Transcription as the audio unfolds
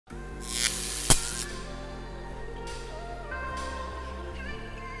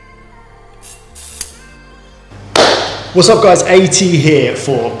What's up guys, AT here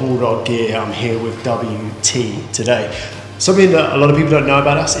for Bulldog Gear. I'm here with WT today. Something that a lot of people don't know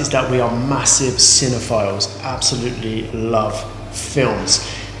about us is that we are massive cinephiles, absolutely love films.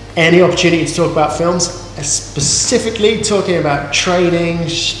 Any opportunity to talk about films, specifically talking about training,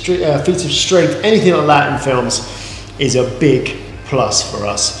 feats of strength, anything like that in films is a big plus for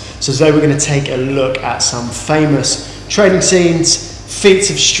us. So today we're going to take a look at some famous training scenes, feats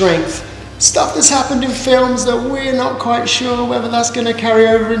of strength, stuff that's happened in films that we're not quite sure whether that's going to carry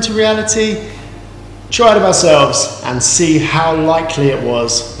over into reality. Try it ourselves and see how likely it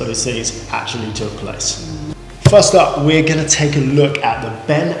was those things actually took place. First up, we're going to take a look at the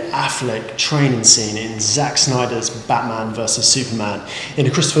Ben Affleck training scene in Zack Snyder's Batman vs Superman. In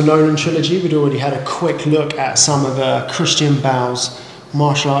the Christopher Nolan trilogy, we'd already had a quick look at some of Christian Bale's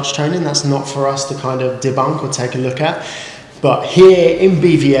martial arts training. That's not for us to kind of debunk or take a look at. But here in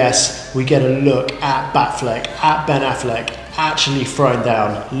BVS, we get a look at Ben Affleck, actually throwing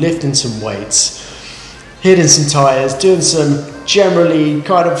down, lifting some weights, hitting some tires, doing some generally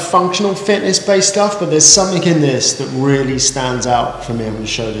kind of functional fitness-based stuff, but there's something in this that really stands out for me. I'm going to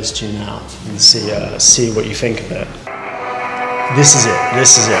show this to you now and see what you think of it. This is it,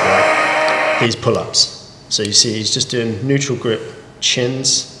 right? These pull-ups. So you see he's just doing neutral grip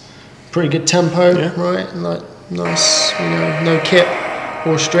chins, pretty good tempo, yeah. Right? Like, nice, you know, no kip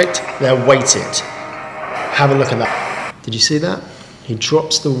or strict. They're weighted. Have a look at that. Did you see that? He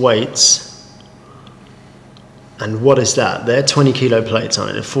drops the weights. And what is that? They're 20 kilo plates on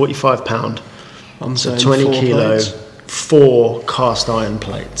it. They're 45 pound. So 20 kilo, plates. 4 cast iron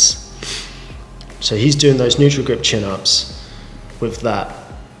plates. So he's doing those neutral grip chin ups with that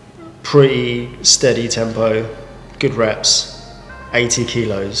pretty steady tempo, good reps, 80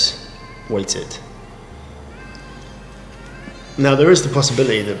 kilos weighted. Now there is the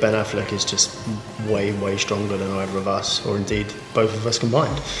possibility that Ben Affleck is just way, way stronger than either of us, or indeed both of us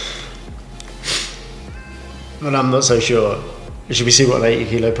combined. But I'm not so sure. Should we see what an 80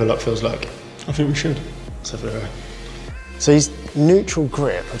 kilo pull-up feels like? I think we should. So he's neutral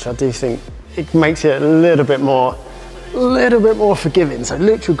grip, which I do think it makes it a little bit more forgiving. So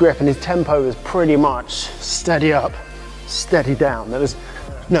neutral grip, and his tempo is pretty much steady up, steady down. There was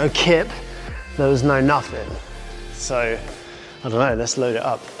no kip, there was no nothing. So I don't know, let's load it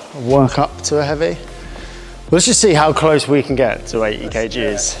up. Work up to a heavy. Let's just see how close we can get to 80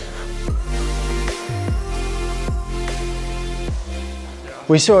 kgs.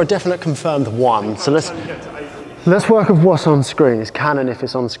 We saw a definite confirmed 1, so let's work with what's on screen. It's canon if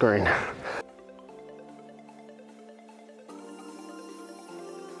it's on screen.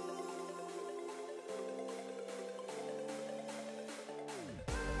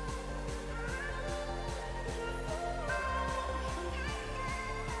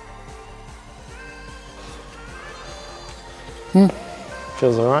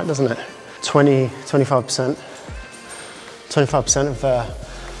 Feels all right, doesn't it? 25% of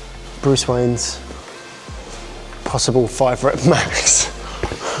Bruce Wayne's possible 5 rep max.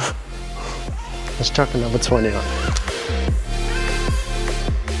 Let's chuck another 20 on.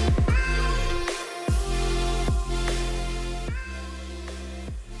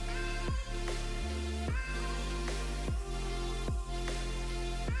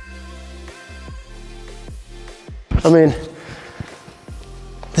 I mean,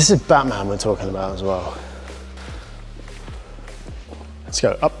 this is Batman we're talking about as well. Let's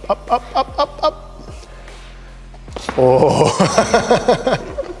go up, up, up, up, up, up. Oh.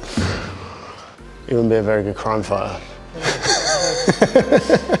 You wouldn't be a very good crime fighter.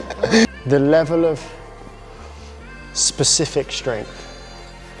 The level of specific strength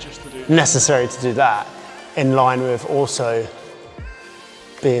necessary to do that, in line with also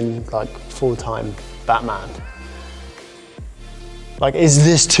being like full-time Batman. Like, is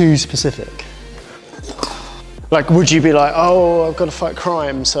this too specific? Like, would you be like, oh, I've got to fight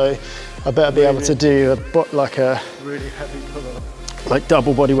crime, so I better be able to do like a really heavy pull-up, like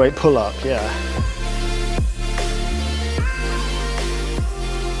double body weight pull-up, yeah.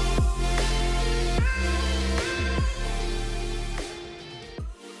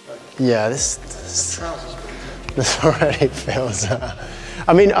 Yeah, this already feels.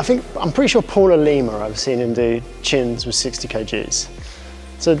 I mean, I'm pretty sure Paula Lima, I've seen him do chins with 60 kgs.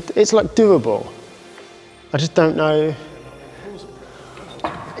 So it's like doable. I just don't know.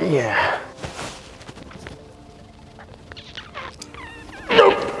 Yeah.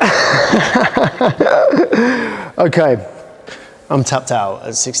 Okay, I'm tapped out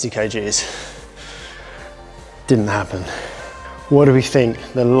at 60 kgs. Didn't happen. What do we think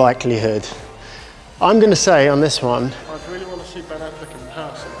the likelihood? I'm going to say on this one. I'd really want to see Ben Affleck in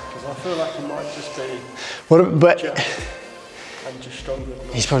person because I feel like he might just be But And just stronger.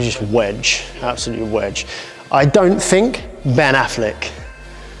 he's probably just wedge, absolutely wedge. I don't think Ben Affleck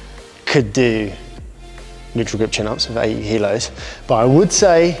could do neutral grip chin-ups of 80 kilos, but I would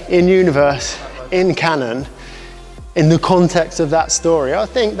say in universe, in canon, in the context of that story, I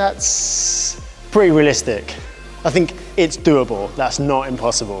think that's pretty realistic. I think it's doable, that's not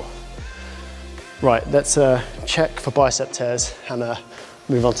impossible. Right, let's check for bicep tears and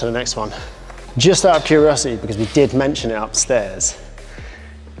move on to the next one. Just out of curiosity, because we did mention it upstairs,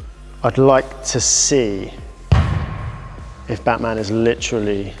 I'd like to see if Batman is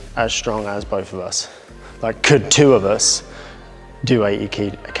literally as strong as both of us. Like, could two of us do 80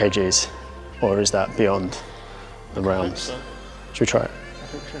 kgs? Or is that beyond the realms? So. Should we try it? I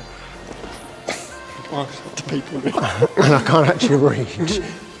think so. Ask the people. And I can't actually reach.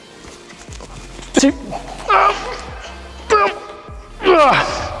 Two.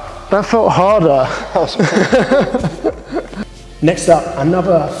 That felt harder. Next up,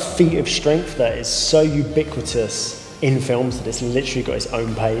 another feat of strength that is so ubiquitous in films that it's literally got its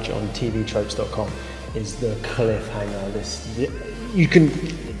own page on tvtropes.com is the cliffhanger.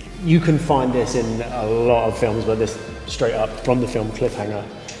 You can find this in a lot of films, but this straight up from the film Cliffhanger.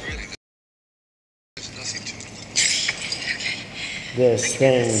 This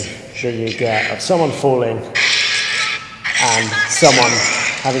thing that you get of someone falling and someone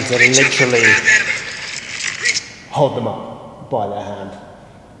having to literally hold them up by their hand.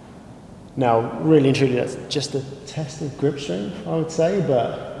 Now, really and truly, that's just a test of grip strength, I would say,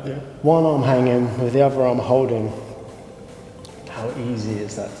 but yeah. One arm hanging with the other arm holding, how easy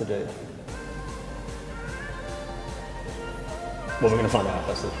is that to do? Well, we're going to find out.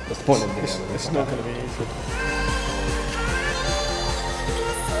 That's the point of the video. It's not going to be easy.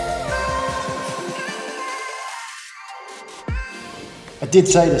 I did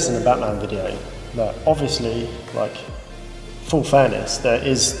say this in the Batman video, that obviously, like, full fairness, there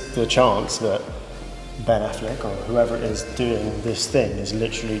is the chance that Ben Affleck or whoever it is doing this thing is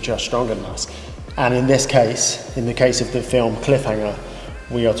literally just stronger than us. And in this case, in the case of the film Cliffhanger,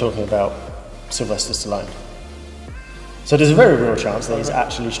 we are talking about Sylvester Stallone. So there's a very real chance that he's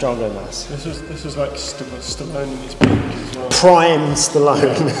actually stronger than us. This is like Stallone in his peak as well. Prime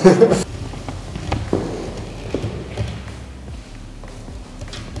Stallone.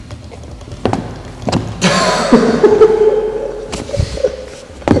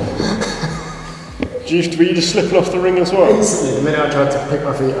 Were you just slipping off the ring as well? Instantly, the minute I tried to pick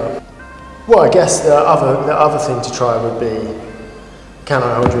my feet up. Well, I guess the other thing to try would be, can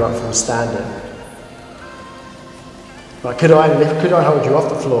I hold you up from standing? Like, could I hold you off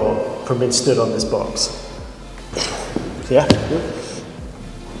the floor from being stood on this box? Yeah?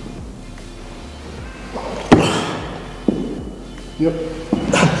 Yep.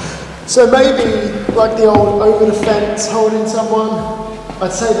 So maybe, like the old over the fence holding someone,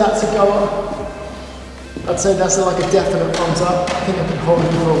 I'd say that's a goer. I'd say that's like a definite thumbs up. I think I can hold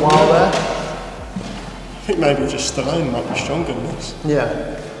you for a while there. I think maybe just Stallone might be stronger than this.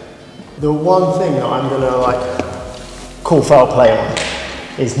 Yeah. The one thing that I'm gonna like call foul play on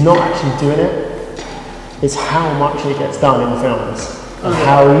is not actually doing it. It's how much it gets done in the films and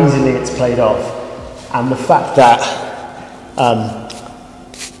how easily it's played off, and the fact that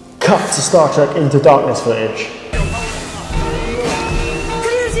cut to Star Trek Into Darkness footage.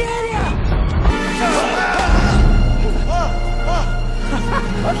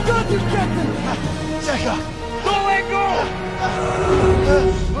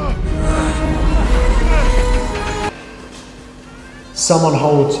 Someone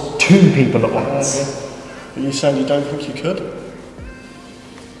holds two people at once. But you're saying you don't think you could?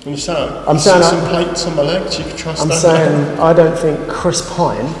 I'm saying some plates on my legs, you could trust that. I'm saying I don't think Chris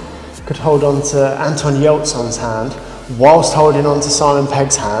Pine could hold on to Anton Yeltsin's hand whilst holding on to Simon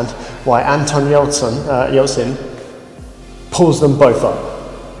Pegg's hand, while Anton Yeltsin pulls them both up.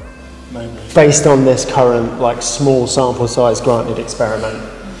 Maybe. Based on this current like small sample size granted experiment,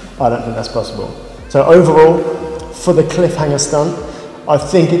 I don't think that's possible. So overall, for the cliffhanger stunt, I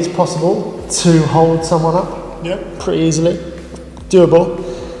think it's possible to hold someone up. Yeah. Pretty easily, doable.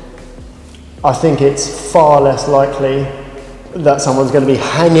 I think it's far less likely that someone's going to be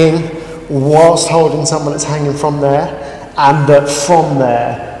hanging whilst holding someone that's hanging from there, and that from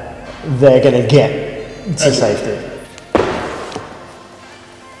there they're going to get to safety.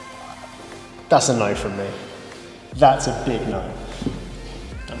 That's a no from me. That's a big no.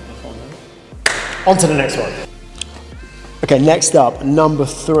 On to the next one. Okay, next up, number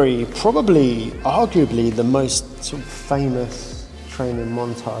 3, probably, arguably the most sort of famous training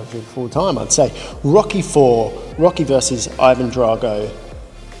montage of all time, I'd say. Rocky IV, Rocky versus Ivan Drago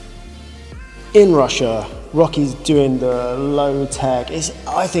in Russia, Rocky's doing the low tech.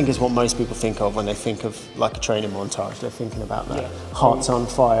 I think it's what most people think of when they think of like a training montage. They're thinking about that. Hearts on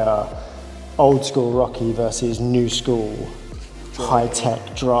fire, old school Rocky versus new school, high tech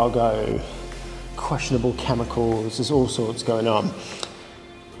Drago, questionable chemicals. There's all sorts going on.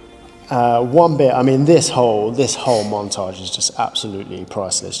 One bit, I mean, this whole montage is just absolutely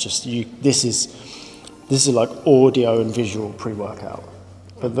priceless. This is like audio and visual pre-workout.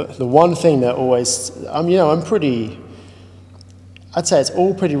 But the one thing that always, I'd say it's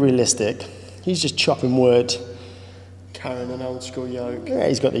all pretty realistic. He's just chopping wood. Carrying an old school yoke. Yeah,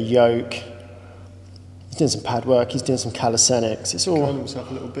 he's got the yoke. He's doing some pad work, he's doing some calisthenics. Growing himself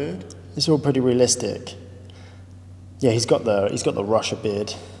a little beard. It's all pretty realistic. Yeah, he's got the Russia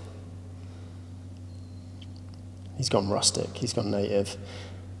beard. He's gone rustic, he's gone native.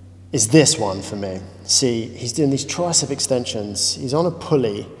 Is this one for me. See, he's doing these tricep extensions. He's on a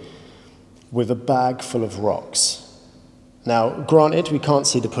pulley with a bag full of rocks. Now, granted, we can't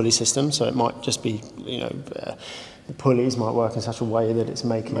see the pulley system, so it might just be, the pulleys might work in such a way that it's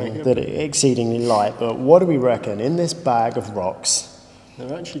exceedingly light. But what do we reckon? In this bag of rocks, there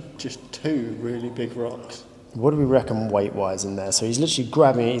are actually just 2 really big rocks. What do we reckon weight-wise in there? So he's literally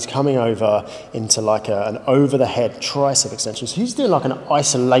grabbing it, he's coming over into like an over-the-head tricep extension. So he's doing like an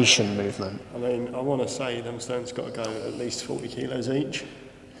isolation movement. I mean, I want to say them stones got to go at least 40 kilos each.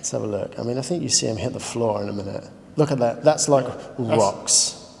 Let's have a look. I mean, I think you see him hit the floor in a minute. Look at that. That's like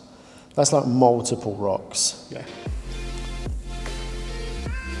rocks. That's like multiple rocks. Yeah.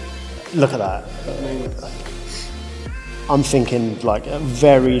 Look at that. That means... I'm thinking like at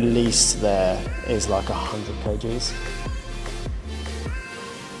very least there is like 100 kgs.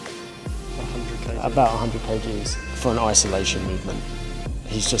 100 kgs. About 100 kgs for an isolation movement.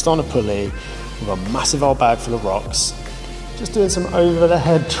 He's just on a pulley with a massive old bag full of rocks, just doing some over the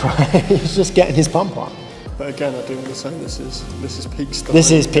head try. He's just getting his pump on. But again, I do want to say this is peak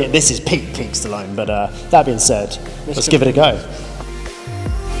Stallone. This is peak Stallone. But that being said, let's give it a go.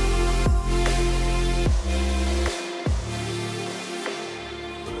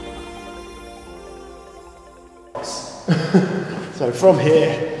 So from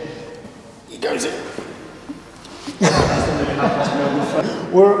here, he goes in.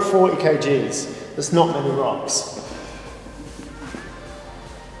 We're at 40 kgs. There's not many rocks.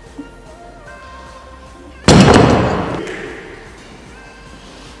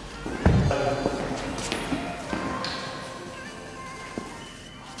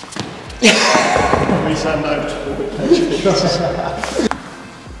 We say no to 40 kgs.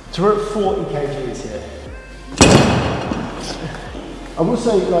 So we're at 40 kgs here. I will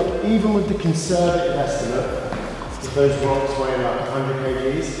say, like, even with the conservative estimate, if those rocks weighing like 100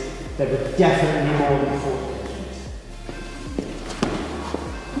 kgs, they were definitely more than 40 kgs.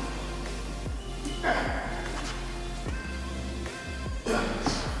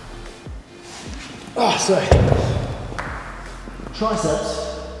 So, triceps,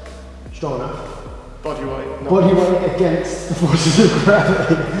 strong enough. Body weight. Body weight against the forces of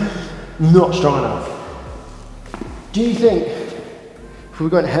gravity, not strong enough. Do you think, if we were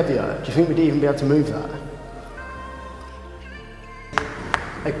going heavier, do you think we'd even be able to move that?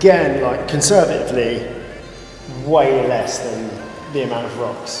 Again, like conservatively, way less than the amount of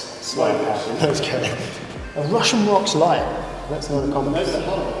rocks slide past in those caves. Are Russian rocks light? That's not a common. Maybe they're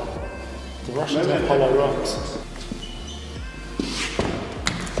hollow. The Russians have hollow rocks.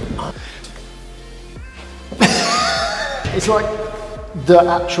 It's like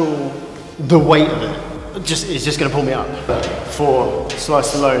the weight of it is just going to pull me up. For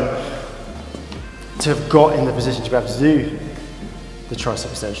Slice Stallone to have got in the position to be able to do the tricep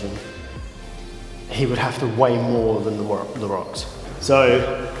extension, he would have to weigh more than the rocks.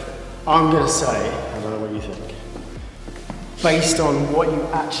 So I'm going to say, I don't know what you think, based on what you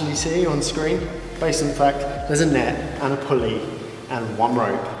actually see on screen, based on the fact there's a net and a pulley and one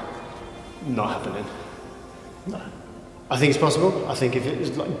rope, not happening. No. I think it's possible. I think if it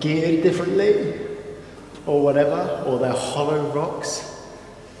was like geared differently or whatever, or they're hollow rocks,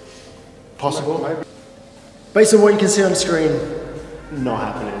 possible. Maybe. Based on what you can see on screen, not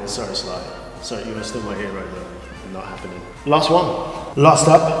happening. Sorry, Sly. Sorry, you are still my hero, but not happening. Last one. Last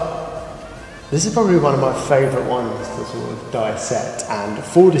up. This is probably one of my favourite ones to sort of dissect. And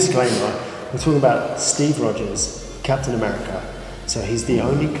full disclaimer, we're talking about Steve Rogers, Captain America. So he's the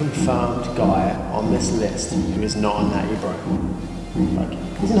only confirmed guy on this list who is not a natty bro. Like,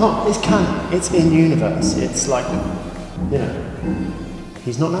 he's not. It's canon. It's in universe. It's like, you know,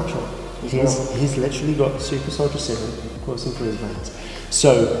 he's not natural. He's literally got super soldier serum coursing through his veins.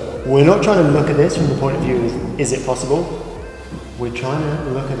 So we're not trying to look at this from the point of view of, is it possible? we're trying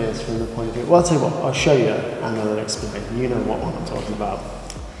to look at this from the point of view. Well, I'll tell you what, I'll show you and then I'll explain. You know what one I'm talking about.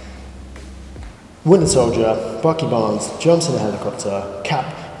 Winter Soldier, Bucky Barnes jumps in a helicopter,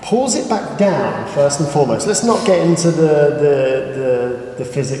 Cap pulls it back down first and foremost. Let's not get into the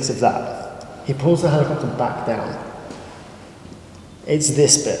physics of that. He pulls the helicopter back down. It's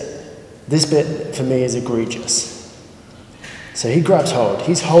this bit. This bit for me is egregious. So he grabs hold.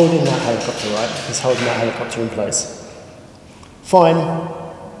 He's holding that helicopter, right? He's holding that helicopter in place. Fine.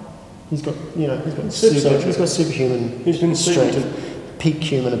 He's got, you know, he's got superhuman strength, peak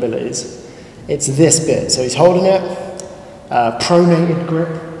human abilities. It's this bit. So he's holding it, pronated grip,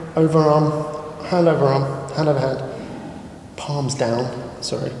 overarm, hand over arm, hand over hand, palms down,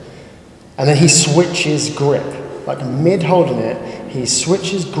 sorry. And then he switches grip. Like mid holding it, he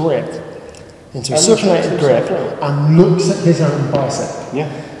switches grip into a supinated grip and looks at his own bicep. Yeah.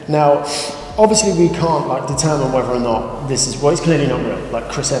 Now, obviously we can't like determine whether or not this is, well, it's clearly not real. Like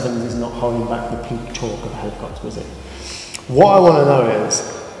Chris Evans is not holding back the peak torque of a helicopter, is it? What I want to know is,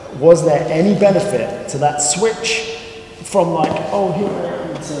 was there any benefit to that switch from like, oh, here I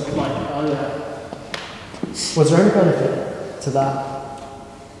am, to like, oh yeah. Was there any benefit to that?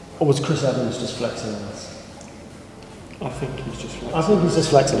 Or was Chris Evans just flexing on us? I think he's just flexing. I think he's just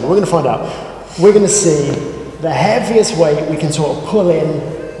flexing. We're going to find out. We're going to see the heaviest weight we can sort of pull in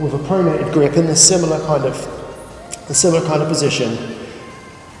with a pronated grip in a similar kind of position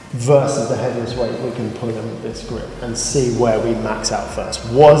versus the heaviest weight we can pull in with this grip and see where we max out first.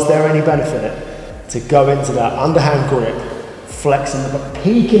 Was there any benefit to go into that underhand grip, flexing the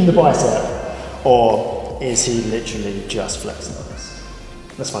peak in the bicep, or is he literally just flexing on us?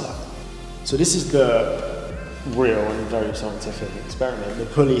 Let's find out. So this is the real and very scientific experiment. The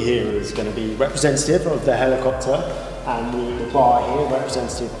pulley here is going to be representative of the helicopter and the bar here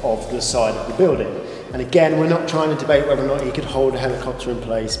representative of the side of the building. And again, we're not trying to debate whether or not he could hold a helicopter in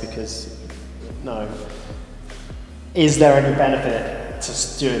place because, no. Is there any benefit to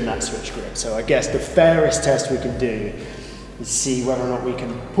doing that switch grip? So I guess the fairest test we can do is see whether or not we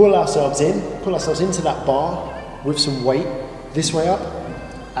can pull ourselves into that bar with some weight this way up,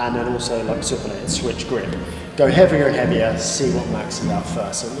 and then also like supinate, switch grip. Go heavier and heavier, see what maxes out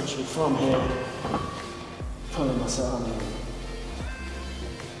first. So literally from here, pulling myself on.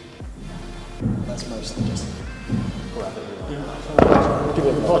 That's mostly just gravity. Yeah. Give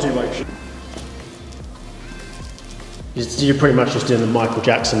it a body weight. You're pretty much just doing the Michael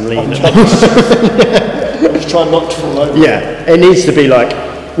Jackson lean. I'm just trying not to fall over. Yeah, it needs to be like,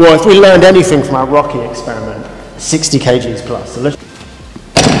 well, if we learned anything from our Rocky experiment, 60 kgs plus. So if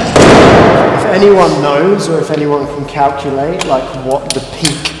anyone knows, or if anyone can calculate, like what the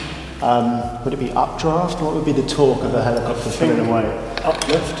peak, would it be updraft? What would be the torque of a helicopter pulling away?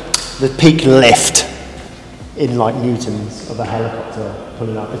 Uplift. The peak lift in like newtons of a helicopter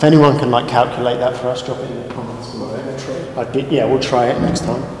pulling up. If anyone can like calculate that for us, drop it in the comments below. We'll try it next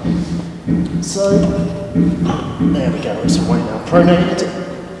time. So there we go. It's away now. Pronated.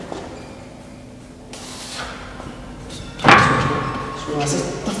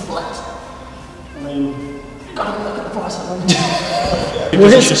 Well,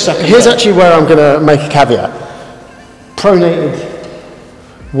 here's actually where I'm going to make a caveat. Pronated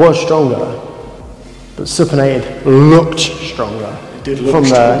was stronger, but supinated looked stronger. It did look from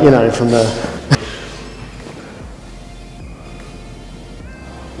stronger. the, you know, from the.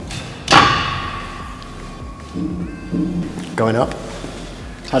 Going up.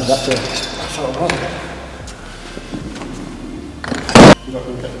 How did that feel? I felt right.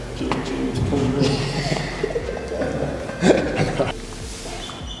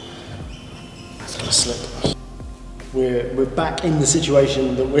 It's gonna slip. We're back in the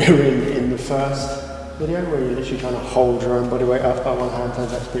situation that we were in the first video, where you're literally trying to hold your own body weight up by one hand.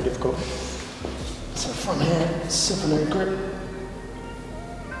 Turns out it's pretty difficult. So from here, supinate grip.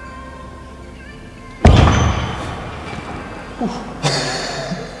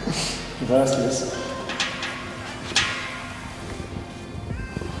 Reverse this.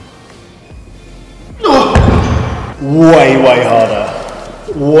 Way harder.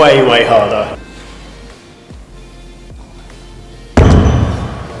 Way harder.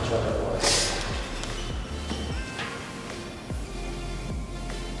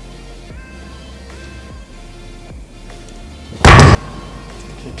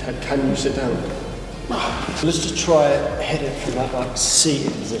 Can you sit down? Let's just try it, hit it from that like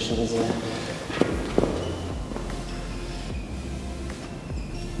seated position, isn't it?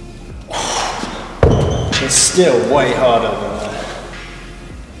 It's still way harder than that.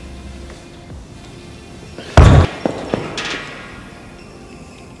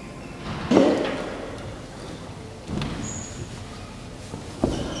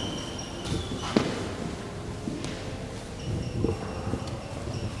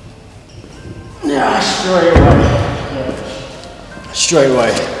 straight away. Yeah. Straight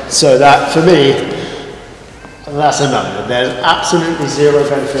away. So that, for me, that's a no. There's absolutely zero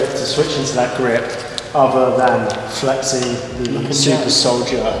benefit to switching to that grip other than flexing the super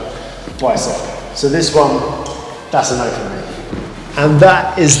soldier bicep. So this one, that's a no for me. And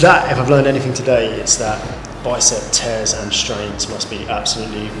that is that. If I've learned anything today, it's that bicep tears and strains must be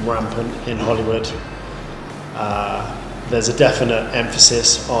absolutely rampant in Hollywood. There's a definite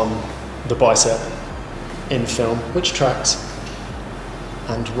emphasis on the bicep in film, which tracks.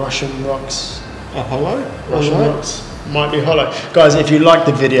 And Russian rocks are hollow. Russian rocks might be hollow. Guys, if you like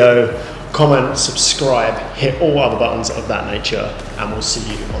the video, comment, subscribe, hit all other buttons of that nature, and we'll see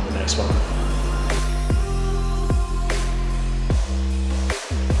you on the next one.